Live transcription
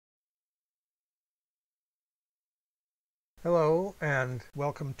Hello and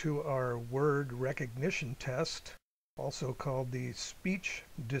welcome to our word recognition test, also called the Speech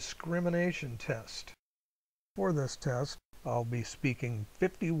Discrimination Test. For this test, I'll be speaking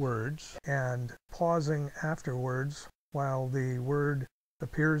 50 words and pausing afterwards while the word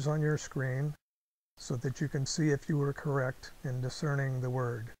appears on your screen so that you can see if you were correct in discerning the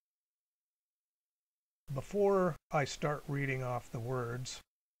word. Before I start reading off the words,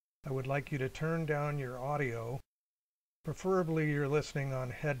 I would like you to turn down your audio. Preferably you're listening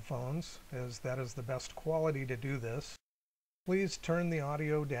on headphones, as that is the best quality to do this. Please turn the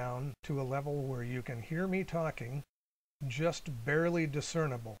audio down to a level where you can hear me talking, just barely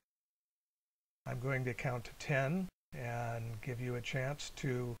discernible. I'm going to count to 10 and give you a chance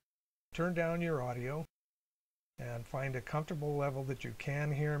to turn down your audio and find a comfortable level that you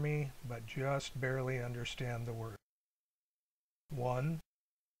can hear me, but just barely understand the word. 1,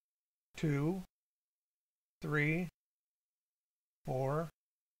 2, 3, 4,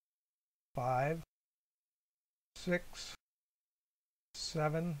 5, 6,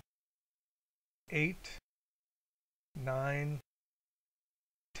 7, 8, 9,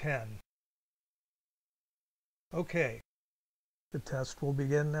 10. Okay, the test will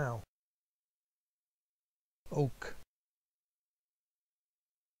begin now. Oak,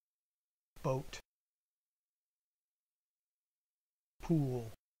 boat,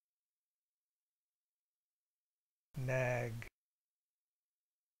 pool, nag,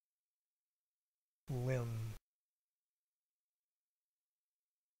 limb,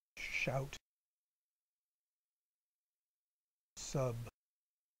 shout, sub,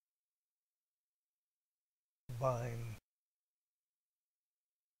 vine,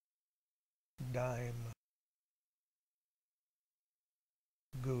 dime,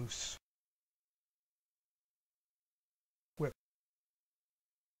 goose, whip,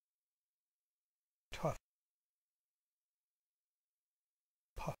 tough,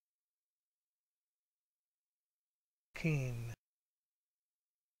 puff, keen,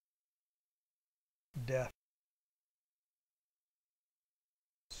 death,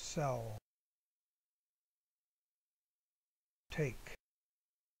 sell, take,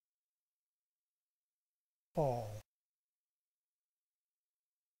 fall,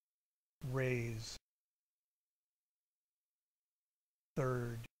 raise,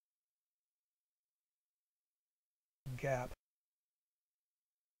 third, gap,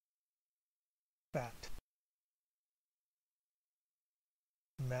 fat,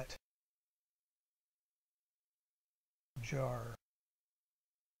 met, jar,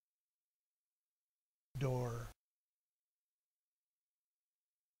 door,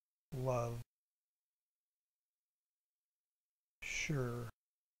 love, sure,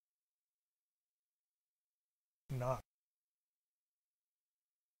 not,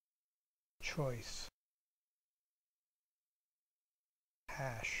 choice,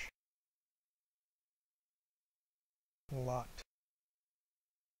 hash, lot,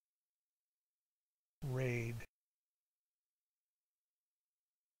 raid,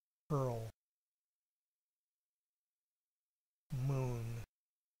 pearl, moon,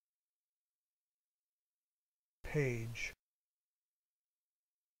 page,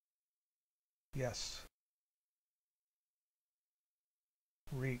 yes,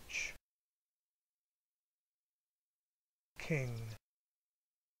 reach, king,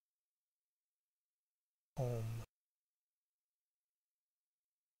 home,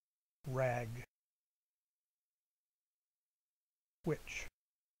 rag, which,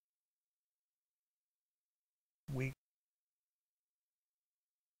 weak,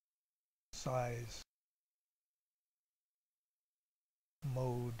 size,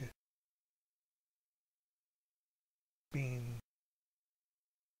 mode, bean,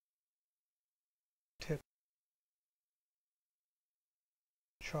 tip,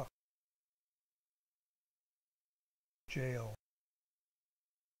 chuck, jail,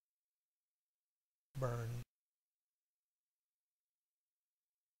 burn,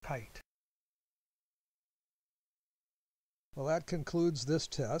 kite. Well, that concludes this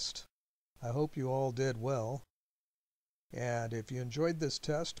test. I hope you all did well. And if you enjoyed this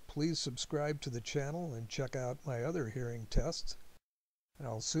test, please subscribe to the channel and check out my other hearing tests. And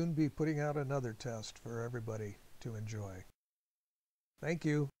I'll soon be putting out another test for everybody to enjoy. Thank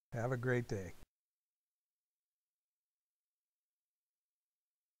you. Have a great day.